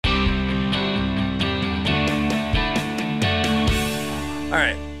All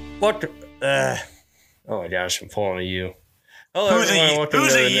right. What? Oh my gosh, I'm pulling a you. Hello, Who's a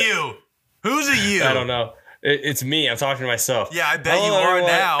you? Who's a you? I don't know. It's me. I'm talking to myself. Yeah, I bet you are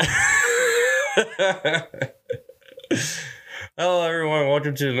now. Hello, everyone.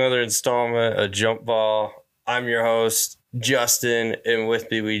 Welcome to another installment of Jump Ball. I'm your host, Justin, and with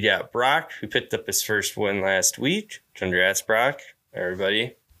me we got Brock, who picked up his first win last week. Congrats, Brock.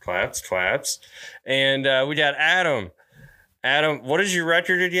 Everybody, claps. And we got Adam. Adam, what is your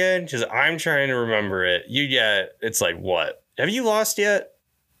record again? Because I'm trying to remember it. It's like what? Have you lost yet?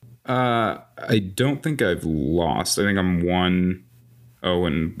 I don't think I've lost. I think I'm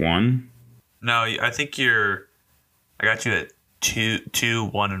 1-0-1. No, I think I got you at 2-1-1.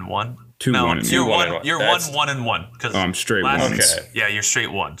 2-1-1. You're 1-1-1 because I'm straight ones. Okay. Yeah, you're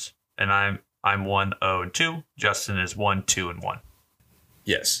straight ones, and I'm 1-0-2. Justin is 1-2-1.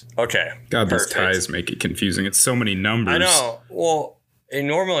 Yes. Okay. God, those ties make it confusing. It's so many numbers. I know. Well, and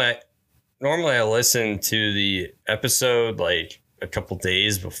normally I listen to the episode like a couple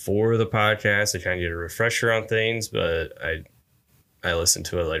days before the podcast to kind of get a refresher on things, but I listened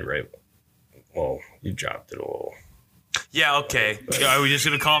to it like right. Well, you dropped it a little. Yeah. Okay. Are we just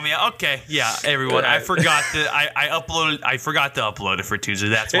gonna call me out? Okay. Yeah. Everyone, I forgot to. I forgot to upload it for Tuesday.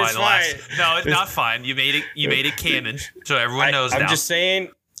 That's why No, it's not fine. You made it. You made it canon, so everyone knows now. I'm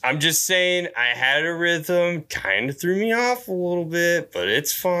just saying. I had a rhythm, kind of threw me off a little bit, but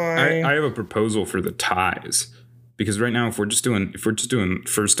it's fine. I have a proposal for the ties. Because right now, if we're just doing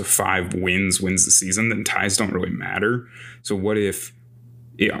first to 5 wins the season, then ties don't really matter. So what if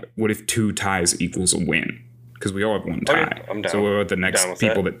 2 ties equals a win? Because we all have 1 tie. Okay, I'm down. So what about the next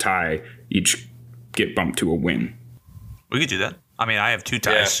people that tie each get bumped to a win? We could do that. I mean, I have 2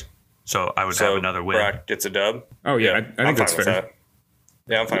 ties, so I would have another win. Brock gets a dub. Oh yeah, I think that's fair. That.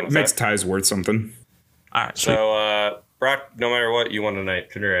 Yeah, I'm fine with makes that. ties worth something. All right. Sweet. So Brock, no matter what, you won tonight.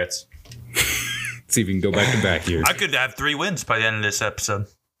 Congrats. Let's see if we can go back to back here. I could have 3 wins by the end of this episode.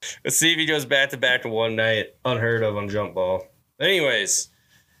 Let's see if he goes back to back in one night. Unheard of on Jump Ball. Anyways,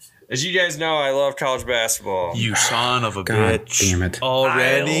 as you guys know, I love college basketball. You son of a God bitch. Damn it.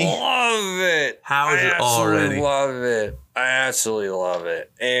 Already? I love it. How is it already? I absolutely love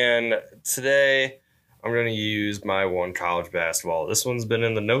it. And today, I'm going to use my one college basketball. This one's been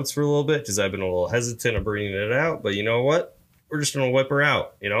in the notes for a little bit because I've been a little hesitant of bringing it out. But you know what? We're just going to whip her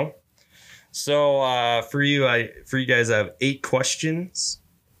out, you know? So for you guys, I have 8 questions.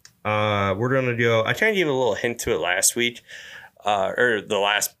 We're going to go. I kind of gave a little hint to it last week, or the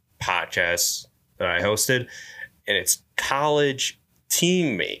last podcast that I hosted, and it's college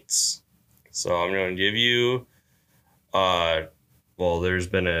teammates. So I'm going to give you. Well, there's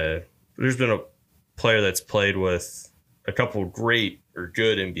been a player that's played with a couple great or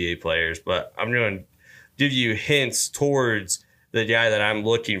good NBA players, but I'm going to give you hints towards the guy that I'm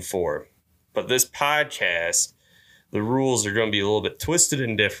looking for. But this podcast, the rules are going to be a little bit twisted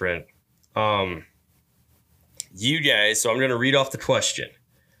and different. You guys, so I'm going to read off the question.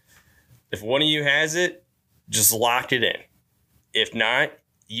 If one of you has it, just lock it in. If not,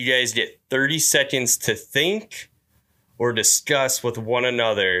 you guys get 30 seconds to think or discuss with one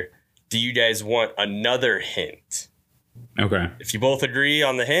another. Do you guys want another hint? Okay. If you both agree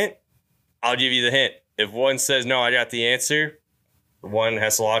on the hint, I'll give you the hint. If one says, no, I got the answer, one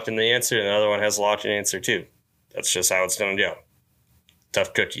has to lock in the answer, and the other one has to lock in the answer too. That's just how it's going to go.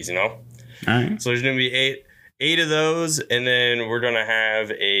 Tough cookies, you know? All right. So there's going to be eight of those, and then we're going to have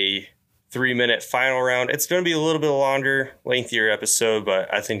a 3-minute final round. It's going to be a little bit longer, lengthier episode,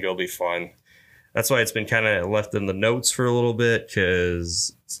 but I think it'll be fun. That's why it's been kind of left in the notes for a little bit,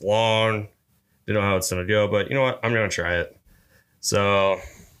 because it's long. Don't know how it's going to go, but you know what? I'm going to try it. So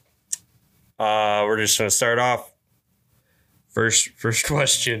we're just going to start off. First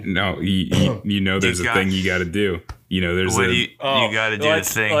question. No, you know there's a thing you got to do. You know there's you got to do the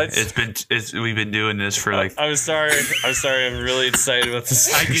thing. We've been doing this for like. I'm sorry. I'm really excited about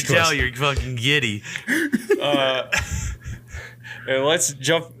this. I can tell you're fucking giddy. And let's get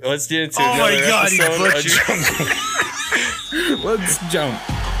into. Oh my God! He's Let's jump.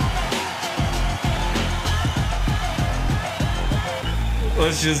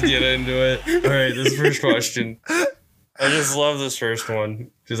 Let's just get into it. All right, this first question. I just love this first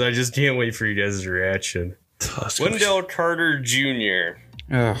one because I just can't wait for you guys' reaction. Wendell Carter Jr.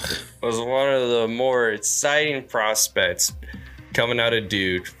 was one of the more exciting prospects coming out of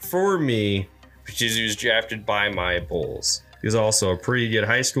Duke for me because he was drafted by my Bulls. He was also a pretty good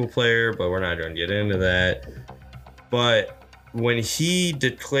high school player, but we're not going to get into that. But when he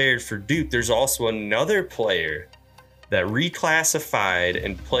declared for Duke, there's also another player that reclassified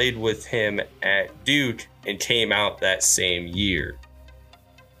and played with him at Duke and came out that same year.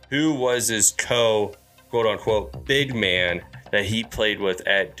 Who was his quote unquote big man that he played with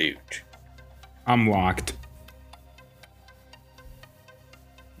at Duke? I'm locked.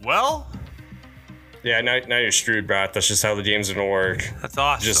 Well, yeah, now you're screwed, Brock. That's just how the game's gonna work. That's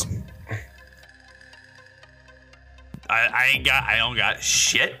awesome. Just I don't got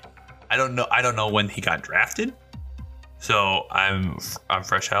shit. I don't know when he got drafted. So I'm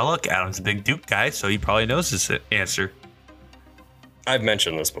fresh out of luck. Adam's a big Duke guy, so he probably knows this answer. I've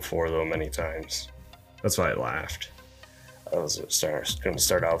mentioned this before though many times. That's why I laughed. I was going to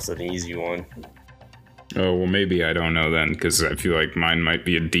start off with an easy one. Oh, well, maybe I don't know then, because I feel like mine might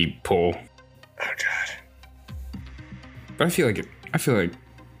be a deep pull. Oh God! But I feel like I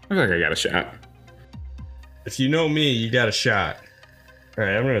got a shot. If you know me, you got a shot. All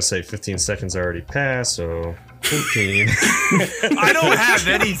right, I'm going to say 15 seconds already passed, so 15. I don't have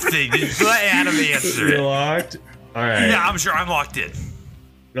anything. Just let Adam answer You're it. locked. All right. Yeah, I'm sure I'm locked in.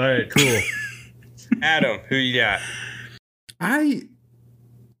 All right, cool. Adam, who you got? I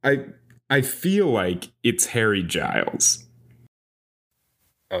feel like it's Harry Giles.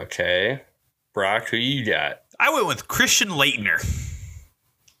 Okay. Brock, who you got? I went with Christian Laettner.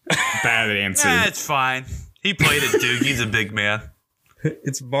 Bad answer. It's fine. He played at Duke. He's a big man.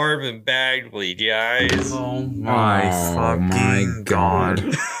 It's Marvin Bagley, guys. Oh my God.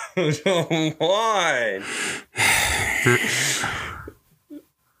 Come on.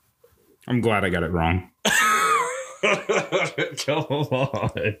 I'm glad I got it wrong. Come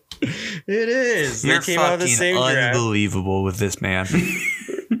on. It is. You're they came out of the fucking same draft. unbelievable with this man.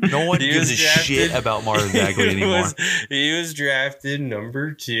 No one He gives was a drafted- shit about Marvin Bagley anymore. He was drafted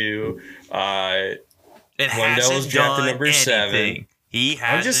number 2. It Wendell was hasn't drafted done number anything. 7. He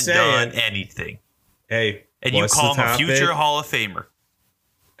I'm just hasn't done saying. anything. Hey, And you what's call the him a topic? future Hall of Famer.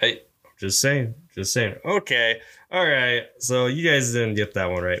 Hey, just saying. Okay. All right. So you guys didn't get that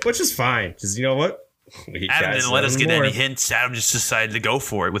one right, which is fine. Because you know what? We Adam got didn't let us seven get more. any hints. Adam just decided to go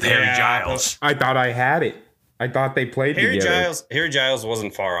for it with Harry Yeah, Giles. I thought I had it. I thought they played together. Harry Giles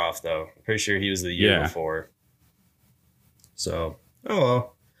wasn't far off, though. Pretty sure he was the year Yeah. before. So,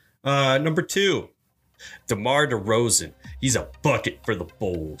 oh well. Number 2, DeMar DeRozan. He's a bucket for the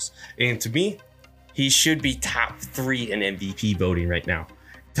Bulls. And to me, he should be top 3 in MVP voting right now.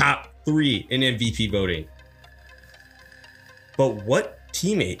 Top 3 in MVP voting. But what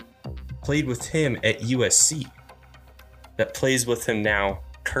teammate played with him at USC that plays with him now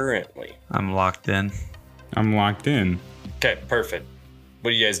currently? I'm locked in. I'm locked in. Okay, perfect.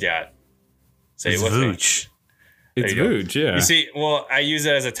 What do you guys got? Say It's it with me. Vooch. It's There you go. Vooch, yeah. You see, well, I use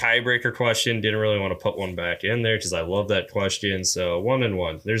it as a tiebreaker question. Didn't really want to put one back in there because I love that question. So 1 and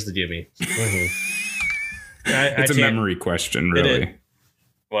 1. There's the gimme. Mhm. It's a can't- memory question, It really. is.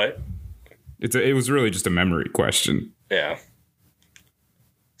 What? It was really just a memory question. Yeah.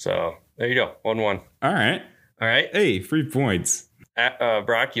 So there you go. 1-1. All right. All right. Hey, 3 points.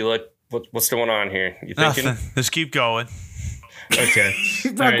 Brock, you look. What's going on here? You thinking? Nothing. Just keep going. Okay.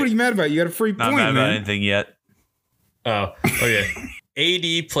 Brock, All right. what are you mad about? You got a free Not point, mad about man. anything yet. Oh, okay.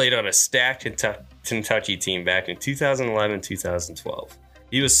 AD played on a stacked Kentucky team back in 2011, 2012.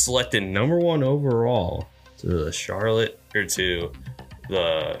 He was selected number 1 overall to the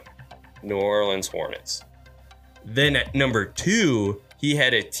New Orleans Hornets. Then at number 2, he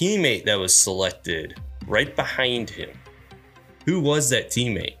had a teammate that was selected right behind him. Who was that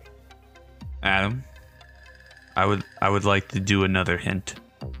teammate? Adam, I would like to do another hint.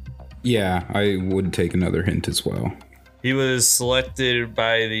 Yeah, I would take another hint as well. He was selected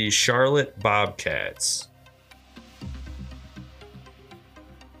by the Charlotte Bobcats.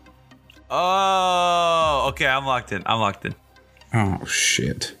 Oh, okay. I'm locked in. Oh,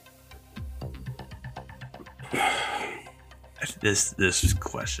 shit. This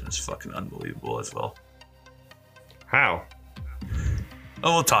question is fucking unbelievable as well. How?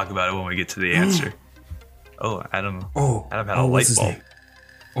 Oh, we'll talk about it when we get to the answer. Oh, Adam. Oh, Adam had a light bulb.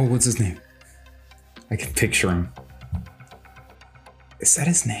 Oh, what's his name? I can picture him. Is that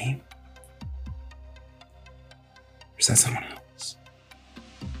his name? Or is that someone else?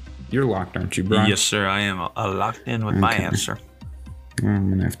 You're locked, aren't you, Brian? Yes, sir. I am locked in with my Okay. answer. I'm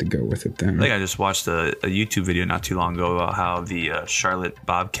gonna have to go with it then. I think I just watched a YouTube video not too long ago about how the Charlotte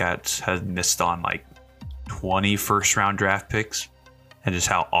Bobcats has missed on like 20 first-round draft picks, and just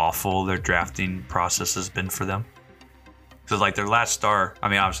how awful their drafting process has been for them. Because like their last star, I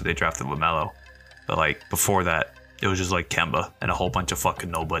mean, obviously they drafted LaMelo, but like before that, it was just like Kemba and a whole bunch of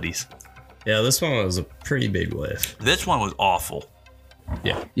fucking nobodies. Yeah, this one was a pretty big whiff. This one was awful.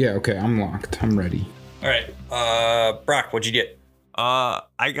 Yeah. Yeah, okay, I'm locked. I'm ready. All right. Brock, what'd you get?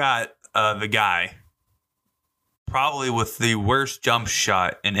 I got the guy probably with the worst jump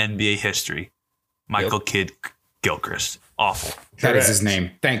shot in NBA history, Michael Kidd Gilchrist. Awful. That is his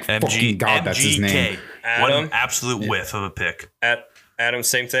name. Thank fucking God that's his name. What an absolute whiff of a pick. Adam,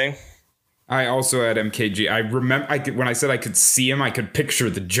 same thing. I also had MKG. I remember when I said I could see him, I could picture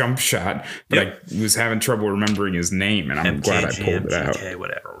the jump shot, but I was having trouble remembering his name, and I'm glad I pulled it out.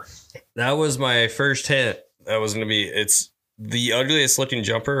 Whatever. That was my first hint. That was going to be, it's the ugliest looking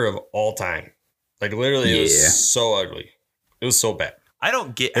jumper of all time. Like, literally, it was so ugly. It was so bad. I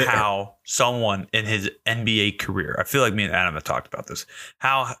don't get how someone in his NBA career, I feel like me and Adam have talked about this,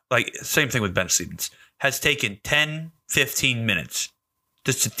 how, like, same thing with Ben Stevens, has taken 10, 15 minutes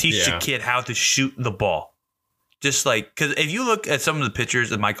just to teach a kid how to shoot the ball. Just like, because if you look at some of the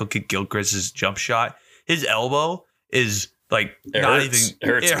pictures of Michael Kidd Gilchrist's jump shot, his elbow is like it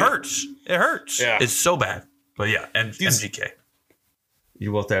hurts. Yeah. It's so bad. But yeah, and MGK.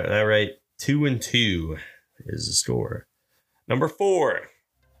 You both that right. 2-2 is the score. Number 4,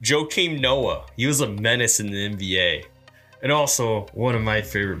 Joakim Noah. He was a menace in the NBA. And also one of my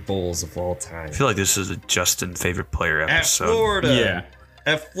favorite Bulls of all time. I feel like this is a Justin favorite player episode. At Florida.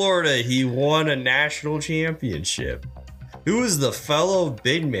 At Florida, he won a national championship. Who was the fellow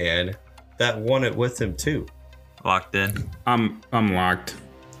big man that won it with him too? Locked in. I'm locked.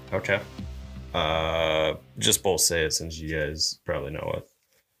 Okay. Just both say it since you guys probably know it.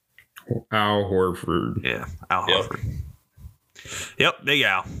 Al Horford. Yeah, Al Horford. Yep, Big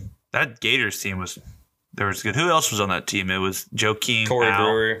Al. That Gators team was good. Who else was on that team? It was Joakim, Corey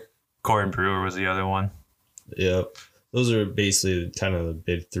Brewer. Corey Brewer was the other one. Yep. Those are basically kind of the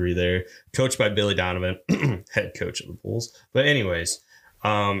big three there. Coached by Billy Donovan, head coach of the Bulls. But anyways,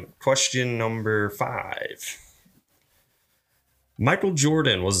 question number 5. Michael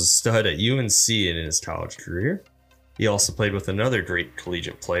Jordan was a stud at UNC in his college career. He also played with another great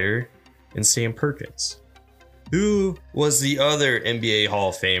collegiate player in Sam Perkins. Who was the other NBA Hall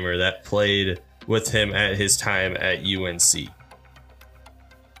of Famer that played with him at his time at UNC?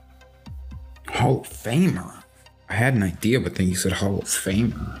 Hall of Famer? I had an idea, but then you said Hall of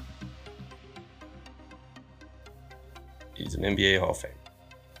Famer. He's an NBA Hall of Famer.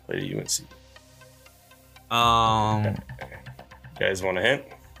 Played at UNC. You guys want a hint?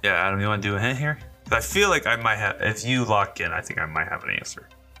 Yeah, Adam, you want to do a hint here? I feel like I might have. If you lock in, I think I might have an answer.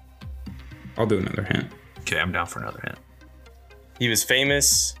 I'll do another hint. Okay, I'm down for another hint. He was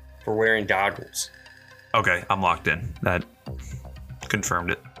famous for wearing goggles. Okay, I'm locked in. That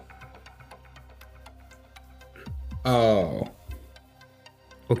confirmed it. Oh.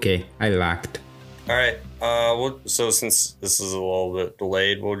 Okay, I locked. All right. So since this is a little bit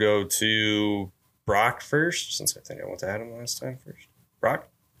delayed, we'll go to Brock first, since I think I went to Adam last time first. Brock?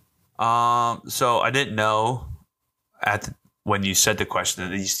 So I didn't know when you said the question that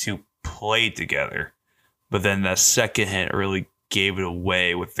these two played together, but then the second hint really gave it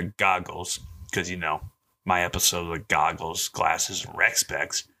away with the goggles, because my episode of the goggles, glasses, and rec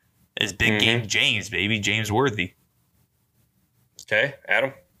specs is Big Game James, baby, James Worthy. Okay,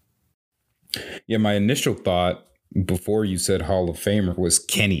 Adam? Yeah, my initial thought before you said Hall of Famer was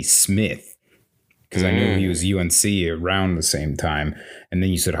Kenny Smith, because I knew he was UNC around the same time. And then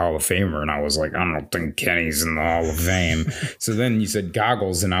you said Hall of Famer, and I was like, I don't think Kenny's in the Hall of Fame. So then you said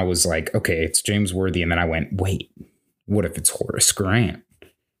goggles, and I was like, okay, it's James Worthy. And then I went, wait, what if it's Horace Grant?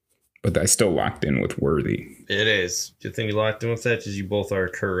 But I still locked in with Worthy. It is. Good thing you locked in with that, because you both are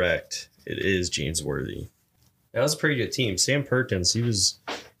correct. It is James Worthy. That was a pretty good team. Sam Perkins, he was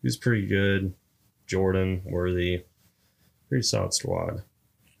pretty good. Jordan, Worthy, pretty solid squad.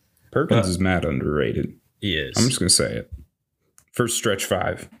 Perkins is mad underrated. He is. I'm just going to say it. First stretch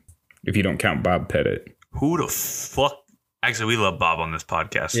 5, if you don't count Bob Pettit. Who the fuck? Actually, we love Bob on this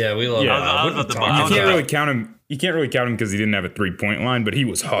podcast. Yeah, we love Bob. You can't really count him. You can't really count him because he didn't have a 3-point line, but he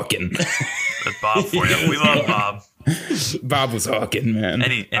was hawking. That's Bob for you. We love Bob. Bob was hawking, man.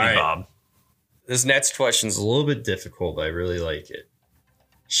 Any right. Bob. This next question's a little bit difficult, but I really like it.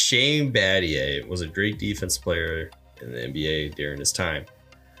 Shane Battier was a great defense player in the NBA during his time.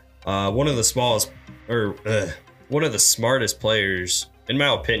 One of the smartest players, in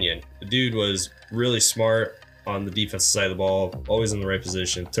my opinion. The dude was really smart on the defensive side of the ball, always in the right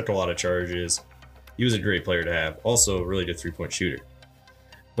position, took a lot of charges. He was a great player to have. Also, a really good 3-point shooter.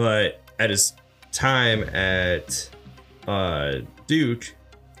 But at his time at Duke,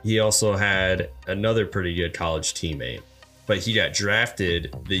 he also had another pretty good college teammate. But he got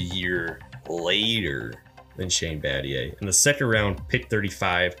drafted the year later than Shane Battier. In the second round, pick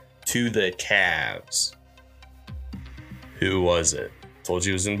 35 to the Cavs. Who was it? Told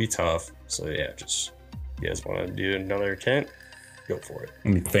you it was going to be tough. So yeah, just you guys want to do another attempt? Go for it.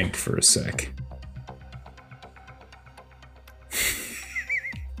 Let me think for a sec.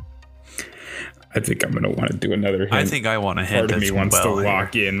 I think I'm going to want to do another hint. I think I want to hint. Part of me wants to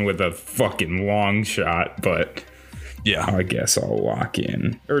lock in with a fucking long shot, but yeah, I guess I'll lock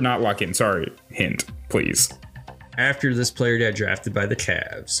in. Or not lock in, sorry. Hint, please. After this player got drafted by the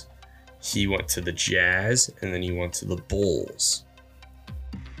Cavs, he went to the Jazz, and then he went to the Bulls.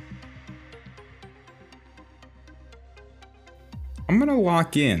 I'm going to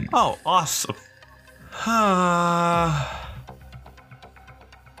lock in. Oh, awesome.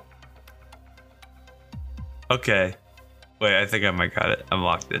 Okay. Wait, I think I might got it. I'm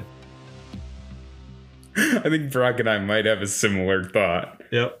locked in. I think Brock and I might have a similar thought.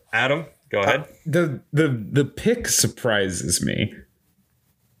 Yep. Adam, go ahead. The pick surprises me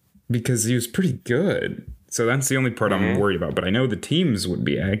because he was pretty good. So that's the only part I'm worried about. But I know the teams would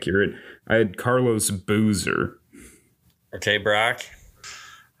be accurate. I had Carlos Boozer. Okay, Brock.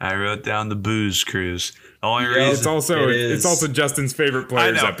 I wrote down the Booze Cruise. The only reason It's also Justin's favorite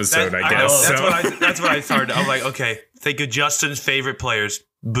players episode, I guess. That's what I started. I'm like, okay, think of Justin's favorite players.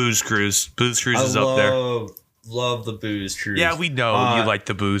 Booze Cruise. Booze Cruise is up there. Love the Booze Cruise. Yeah, we know you like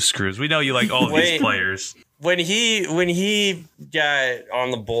the Booze Cruise. We know you like all of these players. When he got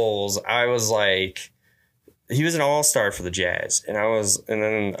on the Bulls, I was like, he was an all-star for the Jazz, and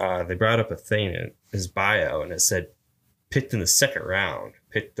then they brought up a thing in his bio, and it said picked in the second round,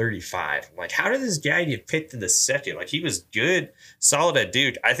 picked 35. I'm like, how did this guy get picked in the second? Like, he was good, solid at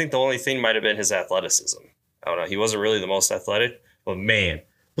Duke. I think the only thing might have been his athleticism. I don't know. He wasn't really the most athletic, but man,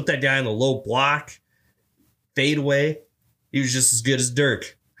 put that guy in the low block, fade away. He was just as good as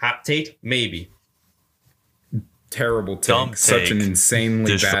Dirk. Hot take? Maybe. Terrible take. Dumb take. Such an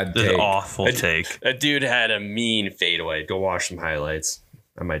insanely bad take. Awful take. A dude had a mean fadeaway. Go watch some highlights.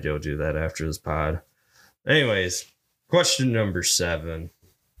 I might go do that after this pod. Anyways, question number 7.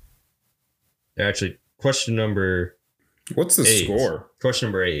 Actually, question number What's the 8. score? Question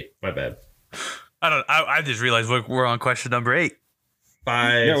number 8. My bad. I just realized we're on question number 8.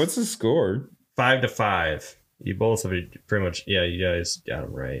 5. Yeah, what's the score? 5-5. You both have pretty much. Yeah, you guys got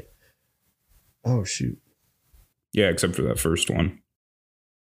them right. Oh shoot. Yeah, except for that first one.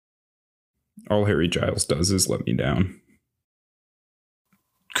 All Harry Giles does is let me down.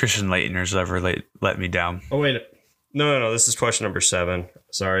 Christian Laettner's ever let me down. Oh wait, no. This is question number 7.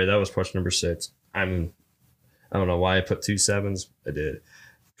 Sorry, that was question number 6. I don't know why I put 2 7s. I did.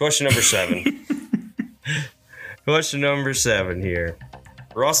 Question number 7. Question number 7 here.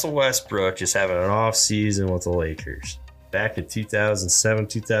 Russell Westbrook is having an off season with the Lakers. Back in 2007,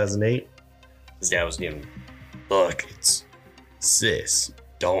 2008, this guy was getting buckets, assists,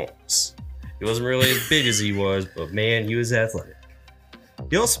 dunks. He wasn't really as big as he was, but man, he was athletic.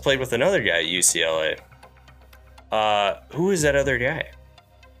 He also played with another guy at UCLA. Who is that other guy?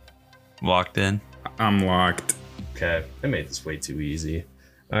 Locked in. I'm locked. Okay, I made this way too easy.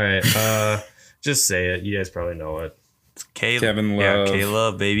 All right, just say it. You guys probably know it. It's Caleb. Kevin Love. Yeah,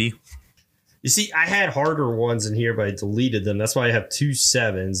 Caleb, baby. You see, I had harder ones in here, but I deleted them. That's why I have 2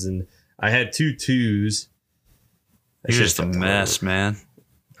 7s, and I had 2 2s. You're just a mess, man.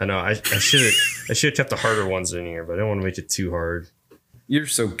 I know. I should have kept the harder ones in here, but I don't want to make it too hard. You're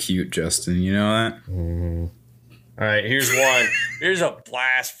so cute, Justin. You know that? Mm-hmm. All right, here's one. Here's a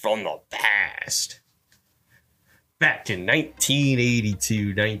blast from the past. Back in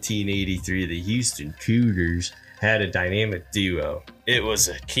 1982, 1983, the Houston Cougars had a dynamic duo. It was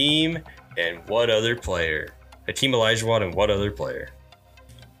Hakeem and what other player? Hakeem Olajuwon and what other player?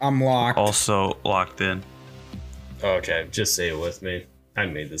 I'm locked. Also locked in. Okay, just say it with me. I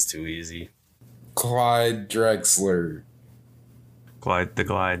made this too easy. Clyde Drexler.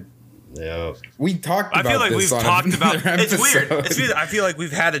 Glide. Yeah. We talked about I feel like this we've on talked about episode. It's weird. I feel like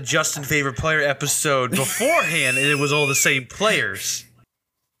we've had a Justin favorite player episode beforehand and it was all the same players.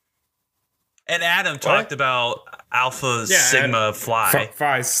 And Adam talked about Alpha Sigma Adam. Fly.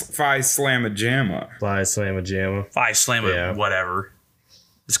 Phi Slamma Jamma. Fly Slamma Jamma. Phi Slamma, Yeah. whatever.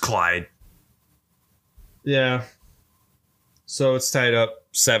 It's Clyde. Yeah. So it's tied up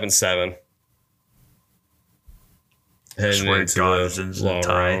 7-7. Heading Swear to into God, the it's in long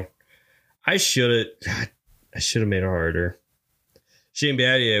tie. round. I should have made it harder. Shane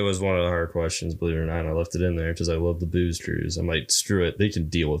Battier was one of the hard questions, believe it or not. I left it in there because I love the Booze Cruise. I'm like, screw it. They can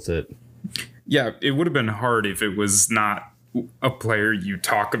deal with it. Yeah, it would have been hard if it was not a player you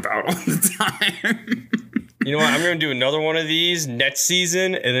talk about all the time. You know what? I'm going to do another one of these next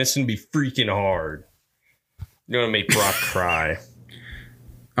season, and it's going to be freaking hard. You're going to make Brock cry.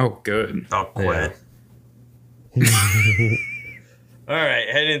 Oh, good. I'll quit. All right,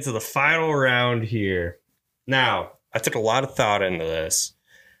 head into the final round here. Now, I took a lot of thought into this,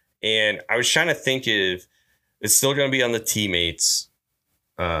 and I was trying to think if it's still going to be on the teammates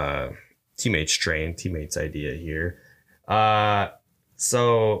teammates idea here.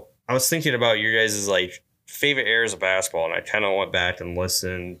 So I was thinking about your guys' like favorite eras of basketball, and I kind of went back and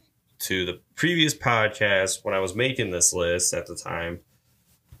listened to the previous podcast when I was making this list at the time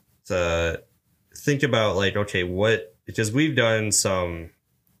to think about like, okay, because we've done some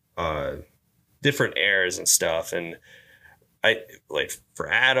different eras and stuff, and I like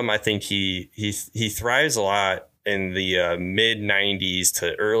for Adam, I think he thrives a lot in the mid 90s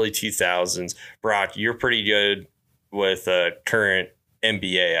to early 2000s. Brock, you're pretty good with current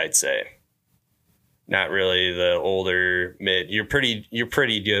NBA, I'd say. Not really the older mid. You're pretty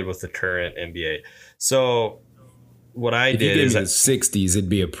good with the current NBA. So what I did is the 60s, it'd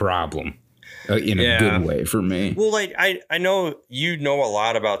be a problem in a good way for me. Well, like I know you know a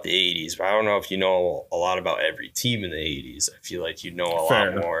lot about the 80s, but I don't know if you know a lot about every team in the 80s. I feel like you know a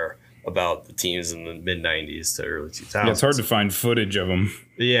lot more about the teams in the mid 90s to early 2000s. Yeah, it's hard to find footage of them.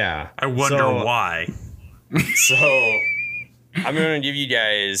 Yeah. I wonder why. So I'm going to give you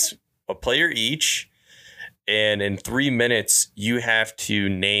guys a player each. And in 3 minutes, you have to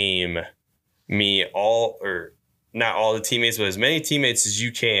name me all, or not all the teammates, but as many teammates as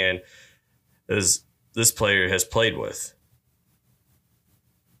you can as this player has played with.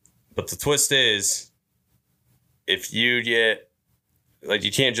 But the twist is, if you get, like,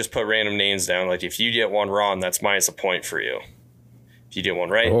 you can't just put random names down. Like, if you get one wrong, that's minus a point for you. If you get one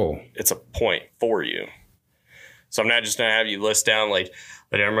right, it's a point for you. So I'm not just going to have you list down, like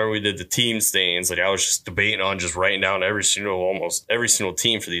I remember we did the team stains. Like, I was just debating on just writing down almost every single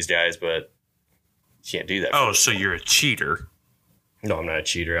team for these guys, but you can't do that. Oh, so you're a cheater. No, I'm not a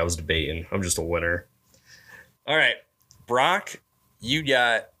cheater. I was debating. I'm just a winner. All right. Brock, you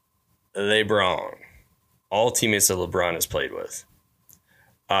got LeBron. All teammates that LeBron has played with.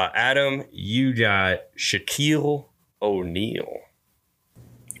 Adam, you got Shaquille O'Neal.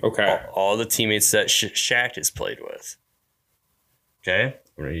 Okay. All the teammates that Shaq has played with. Okay.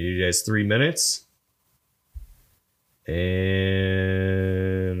 I'm going to give you guys 3 minutes.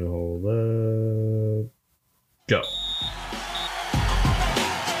 And hold up. Go.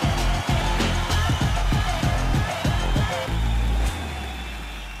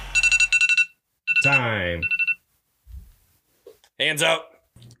 Time. Hands up.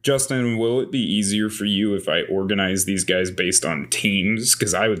 Justin, will it be easier for you if I organize these guys based on teams?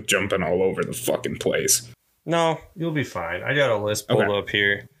 Because I was jumping all over the fucking place. No, you'll be fine. I got a list pulled up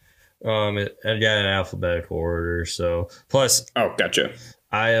here. I got an alphabetical order. So plus, gotcha.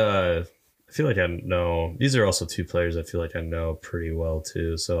 I feel like I know. These are also two players I feel like I know pretty well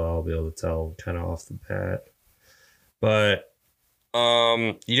too. So I'll be able to tell kind of off the bat. But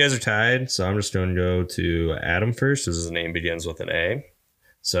you guys are tied. So I'm just going to go to Adam first. His name begins with an A.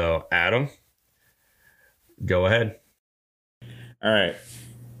 So, Adam, go ahead. All right.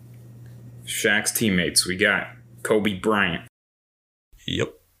 Shaq's teammates. We got Kobe Bryant.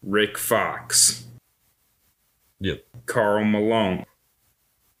 Yep. Rick Fox. Yep. Karl Malone.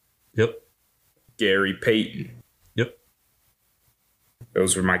 Yep. Gary Payton. Yep.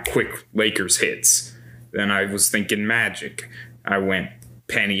 Those were my quick Lakers hits. Then I was thinking Magic. I went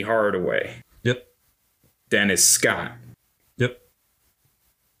Penny Hardaway. Yep. Dennis Scott. Yep.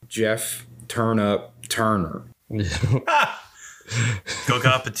 Jeff Turner. Go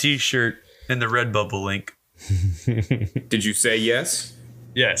cop a t-shirt in the Redbubble link. Did you say yes?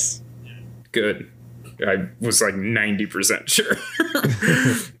 Yes. Good. I was like 90% sure.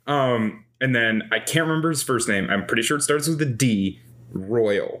 And then I can't remember his first name. I'm pretty sure it starts with a D.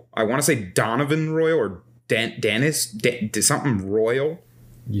 Royal. I want to say Donovan Royal or Dennis something Royal.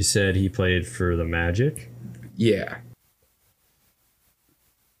 You said he played for the Magic? Yeah.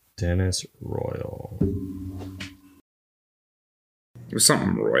 Dennis Royal. It was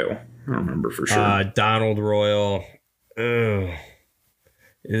something Royal. I don't remember for sure. Donald Royal. Ugh.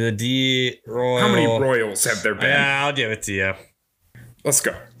 The D Royal. How many Royals have there been? Yeah, I'll give it to you. Let's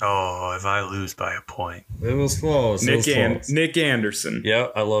go. Oh, if I lose by a point. It was close. Nick Anderson. Yeah,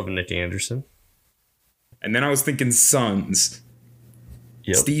 I love Nick Anderson. And then I was thinking Suns.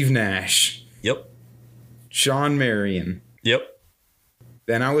 Yep. Steve Nash. Yep. Sean Marion. Yep.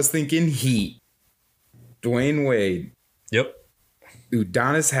 Then I was thinking Heat. Dwayne Wade. Yep.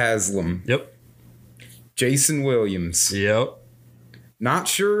 Udonis Haslem. Yep. Jason Williams. Yep. Not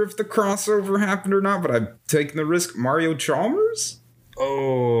sure if the crossover happened or not, but I'm taking the risk. Mario Chalmers?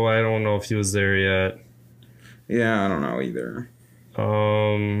 Oh, I don't know if he was there yet. Yeah, I don't know either.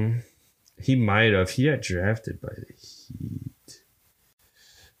 He might have. He got drafted by the Heat.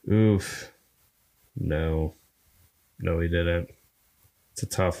 Oof. No, he didn't. It's a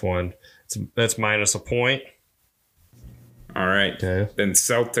tough one. That's minus a point. All right. Okay. Then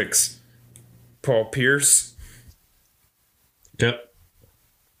Celtics. Paul Pierce, Yep.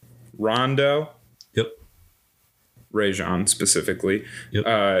 Rondo, Yep. Rajon specifically. Yep.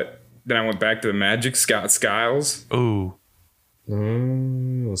 Then I went back to the Magic, Scott Skiles. Ooh.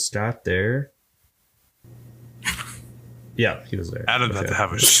 Was Scott there? Yeah, he was there. Adam had to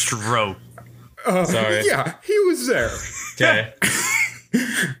have a stroke. Sorry. Yeah, he was there. Okay.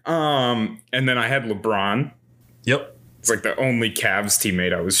 And then I had LeBron. Yep. It's like the only Cavs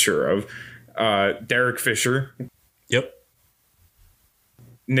teammate I was sure of. Derek Fisher, Yep.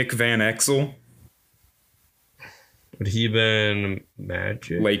 Nick Van Exel, Would he been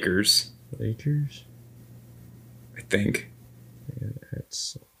Magic? Lakers, Lakers? I think.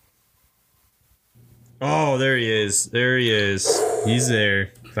 That's... Oh, there he is. There he is. He's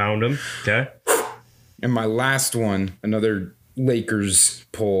there. Found him. Okay. And my last one, another Lakers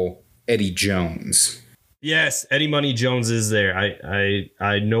poll, Eddie Jones. Yes, Eddie Money Jones is there.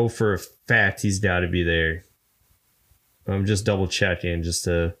 I know for a fact he's got to be there. I'm just double checking just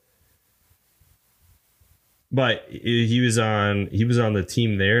to. But he was on the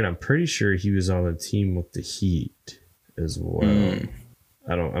team there, and I'm pretty sure he was on the team with the Heat as well.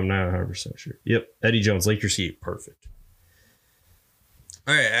 I'm not 100% sure. Yep, Eddie Jones, Lakers Heat, perfect.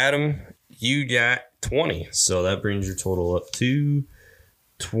 All right, Adam, you got 20, so that brings your total up to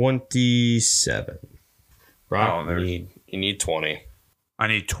 27. Rock, you need 20. I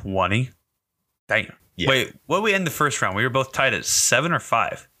need 20. Damn. Yeah. Wait, what did we end the first round? We were both tied at 7 or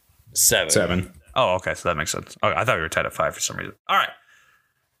 5? 7. Oh, okay, so that makes sense. Okay, I thought we were tied at 5 for some reason. All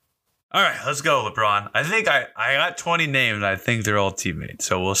right, let's go, LeBron. I think I got 20 names. I think they're all teammates,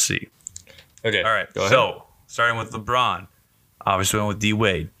 so we'll see. Okay. All right, go ahead. so starting with LeBron, obviously went with D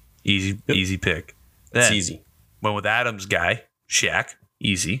Wade, easy pick. Then It's easy. went with Adam's guy, Shaq,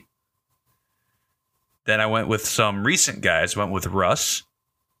 easy. Then I went with some recent guys. Went with Russ.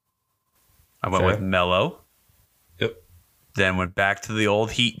 I went Okay. with Melo. Yep. Then went back to the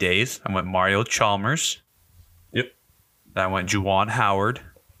old Heat days. I went Mario Chalmers. Yep. Then I went Juwan Howard.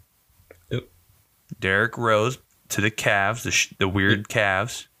 Yep. Derrick Rose to the Cavs, the weird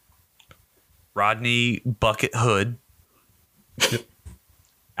Cavs. Rodney Bucket Hood. Yep.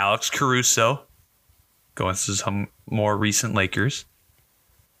 Alex Caruso. Going to some more recent Lakers.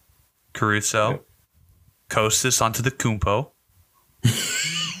 Caruso. Yep. Kostas onto the Kumpo.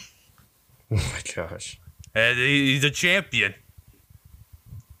 Oh my gosh. And he's a champion.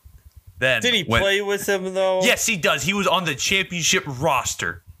 Then Did he play with him though? Yes, he does. He was on the championship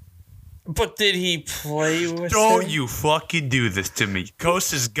roster. But did he play with Don't him? you fucking do this to me.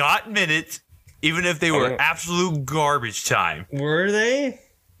 Kostas got minutes, even if they were absolute garbage time. Were they?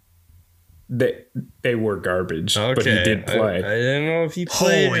 They were garbage, Okay. but he did play. I didn't know if he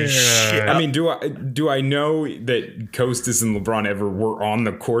played. Holy or shit. not. I mean, do I know that Kostas and LeBron ever were on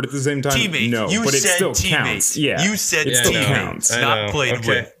the court at the same time? Teammates. No, You but it said still teammates. counts. Yeah, You said it still teammates. counts. I Not know. played Okay.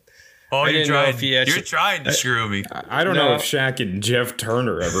 with. Oh, I you're didn't know trying. if he actually- You're trying to screw me. I don't know No. if Shaq and Jeff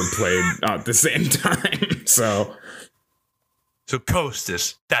Turner ever played at the same time. So So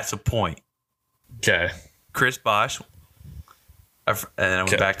Kostas, that's a point. Okay. Chris Bosh. And then I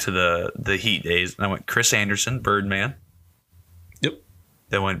went Okay. back to the Heat days, and I went Chris Anderson, Birdman. Yep.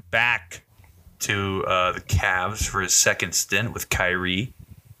 Then went back to the Cavs for his second stint with Kyrie,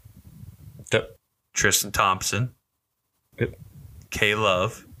 Yep. Tristan Thompson, Yep. K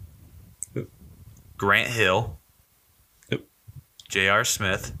Love, Yep. Grant Hill, Yep. J.R.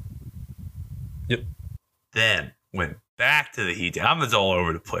 Smith. Yep. Then went back to the Heat days. I'm just all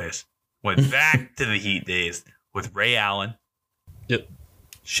over the place. Went back to the Heat days with Ray Allen, Yep.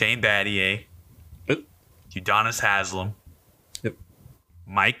 Shane Battier, Yep. Udonis Haslem, Yep.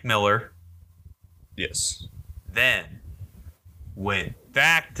 Mike Miller. Yes. Then went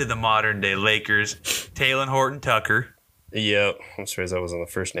back to the modern day Lakers, Talen Horton Tucker, Yep. I'm surprised that wasn't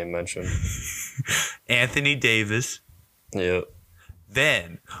the first name mentioned. Anthony Davis. Yep.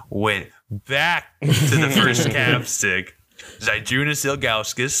 Then went back to the first Cavs stick, Zyjunas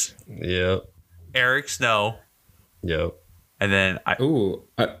Ilgauskas, Yep. Eric Snow, Yep. and then ooh,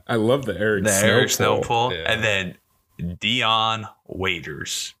 I love the Eric the Snow Eric Snow poll. pull, Yeah. and then Dion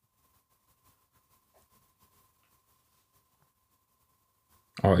Waiters.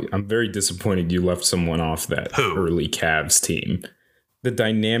 Oh, I'm very disappointed you left someone off that Who? early Cavs team. The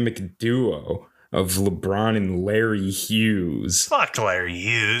dynamic duo of LeBron and Larry Hughes. Fuck Larry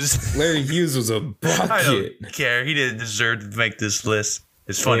Hughes. Larry Hughes was a I bucket. don't care. He didn't deserve to make this list.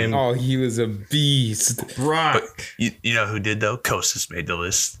 It's funny. And- Oh, he was a beast. Brock. You know who did though? Kostas made the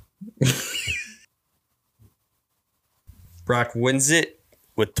list. Brock wins it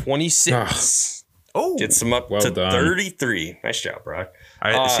with 26. Oh, Gets him up well to done. 33. Nice job, Brock.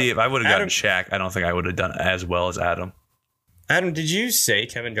 see, if I would have gotten Adam- Shaq, I don't think I would have done as well as Adam. Adam, did you say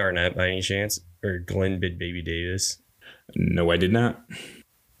Kevin Garnett by any chance? Or Glenn Big Baby Davis? No, I did not.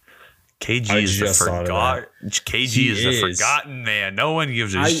 KG I is the just thought of forgotten. KG He is the is. forgotten man. No one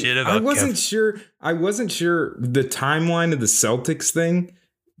gives a shit about. I wasn't sure. I wasn't sure the timeline of the Celtics thing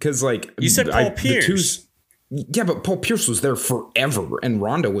because, like, You said Paul Pierce. Yeah, but Paul Pierce was there forever, and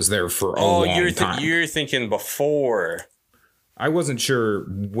Rondo was there for a long time. You're thinking before. I wasn't sure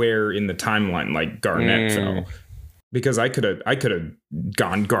where in the timeline like Garnett fell because I could have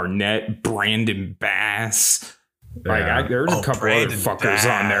gone Garnett, Brandon Bass. Like there's a couple Brandon other fuckers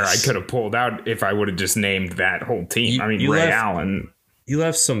on there I Bass. could have pulled out if I would have just named that whole team. You- I mean, you Ray left- Allen. You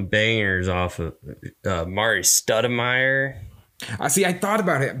left some bangers off of Mari Stoudemire. See, I thought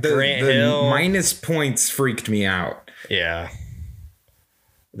about it. The Grant Hill. minus points freaked me out. Yeah.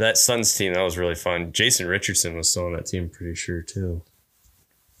 That Suns team, that was really fun. Jason Richardson was still on that team, pretty sure, too.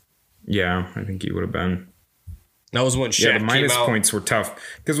 Yeah, I think he would have been. That was when Shaq Yeah, the minus came out. points were tough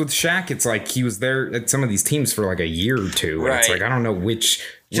because with Shaq, it's like he was there at some of these teams for like a year or two. And it's Right. like I don't know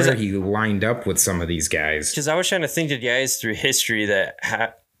where he lined up with some of these guys. Because I was trying to think of guys through history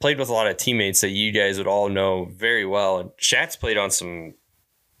that played with a lot of teammates that you guys would all know very well. And Shaq's played on some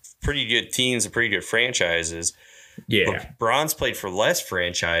pretty good teams and pretty good franchises. Yeah, But Bron's played for less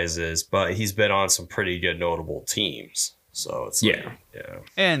franchises, but he's been on some pretty good notable teams. So it's like, yeah.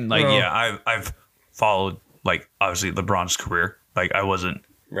 And like, Well- yeah, I've followed like obviously LeBron's career. Like I was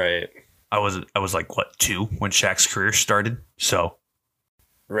like what 2 when Shaq's career started. So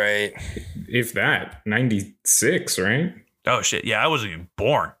Right. if that 96, right? oh shit, yeah, I wasn't even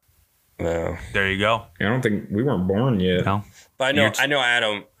born. No. There you go. I don't think we weren't born yet. No. But I know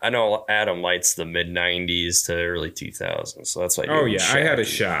Adam lights the mid 90s to early 2000s. So that's why. Oh yeah, I had a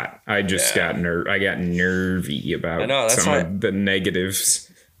shot. I just got nervy about I know, that's some why- of the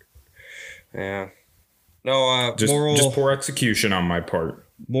negatives. Yeah. No, Just moral poor execution on my part.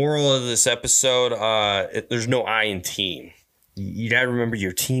 of this episode, there's no I in team. You got to remember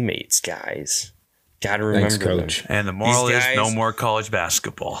your teammates, guys. Got to remember Thanks, Coach. And the moral These is no guys- more college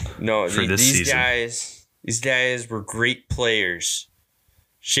basketball. No, for this these season. these guys were great players.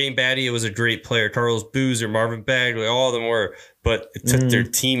 Shane Battier was a great player. Carlos Boozer, Marvin Bagley, all of them were. But it took their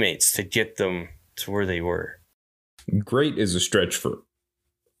teammates to get them to where they were. Great is a stretch for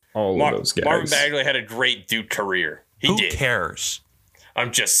all of those guys. Marvin Bagley had a great Duke career. He Who did. cares?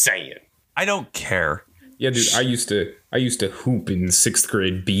 I'm just saying. I don't care. Yeah, dude, I used to hoop in the 6th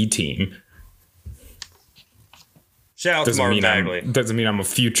grade B team. Shout out to Marvin Bagley. Doesn't mean I'm a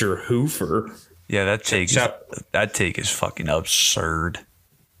future hoofer. Yeah, that take Shut- is fucking absurd.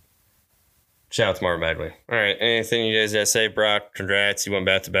 Shout out to Marvin Bagley. All right. Anything you guys got to say, Brock? Congrats. You went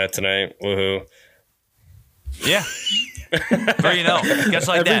back to back tonight. Woohoo. Yeah. 3-0. Guess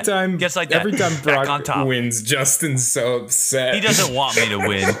like that. Guess like that. Every time Back on Brock top. wins, Justin's so upset. He doesn't want me to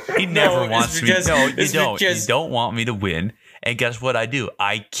win. He never it's wants because- me. No, you it's don't. because- You don't want me to win. And guess what I do?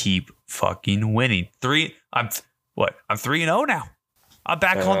 I keep fucking winning. I'm 3-0 now. I'm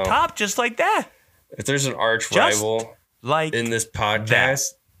back on Oh. top just like that. If there's an arch Just rival Like in this podcast,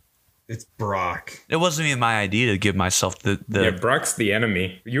 it's Brock. it wasn't even my idea to give myself the Yeah, Brock's the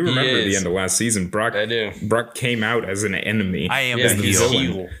enemy. You remember the is. end of last season. Brock came out as an enemy. I am Yeah, the he's heel. a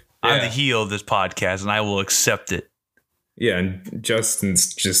heel. I'm Yeah. the heel of this podcast, and I will accept it. Yeah, and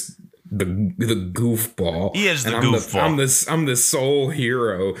Justin's just the goofball. He is the And goofball. I'm the sole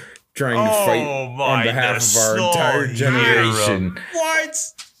hero trying to Oh fight my, on behalf the of our sole entire hero. generation. What?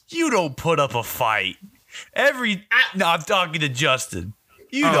 You don't put up a fight. No, I'm talking to Justin.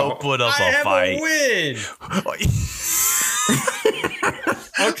 You Oh, don't put up I a have fight. a win.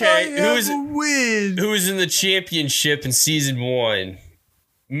 Okay, who's in the championship in season 1?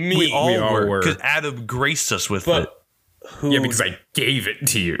 Me. We all all were were. because Adam graced us with it. But who? Yeah, because I gave it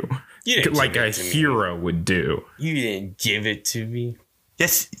to you. You didn't Like give a it to me. hero would do. You didn't give it to me.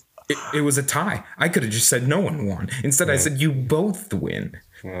 Yes, It was a tie. I could have just said no one won. Instead, I said you both win.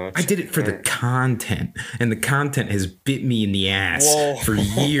 Well, I did it for the content, and the content has bit me in the ass Whoa. for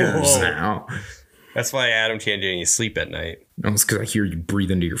years Whoa. now. that's why Adam can't do any sleep at night. No, it's because I hear you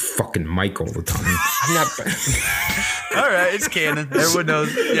breathe into your fucking mic all the time. I'm not. all right, it's canon. Everyone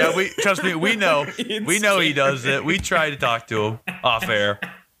knows. Yeah, trust me. We know. We know he does it. We try to talk to him off air.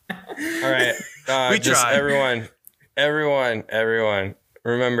 All right. We just tried. everyone.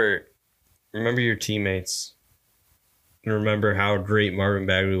 Remember your teammates. And remember how great Marvin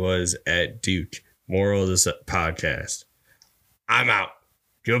Bagley was at Duke. Moral of this podcast. I'm out.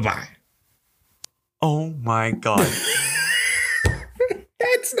 Goodbye. Oh my god.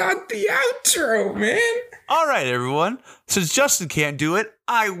 That's That's not the outro, man. All right, everyone. Since Justin can't do it,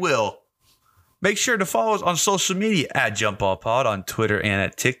 I will. Make sure to follow us on social media at JumpBallPod on Twitter and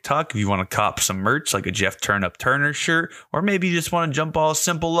at TikTok if you want to cop some merch like a Jeff Turnup Turner shirt, or maybe you just want a Jump Ball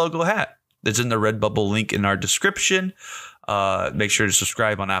simple logo hat. That's in the Redbubble link in our description. Make sure to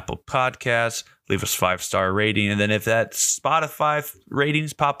subscribe on Apple Podcasts. Leave us 5-star rating. And then if that Spotify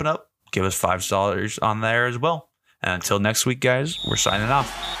rating's popping up, give us $5 on there as well. And until next week, guys, we're signing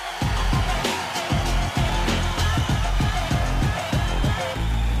off.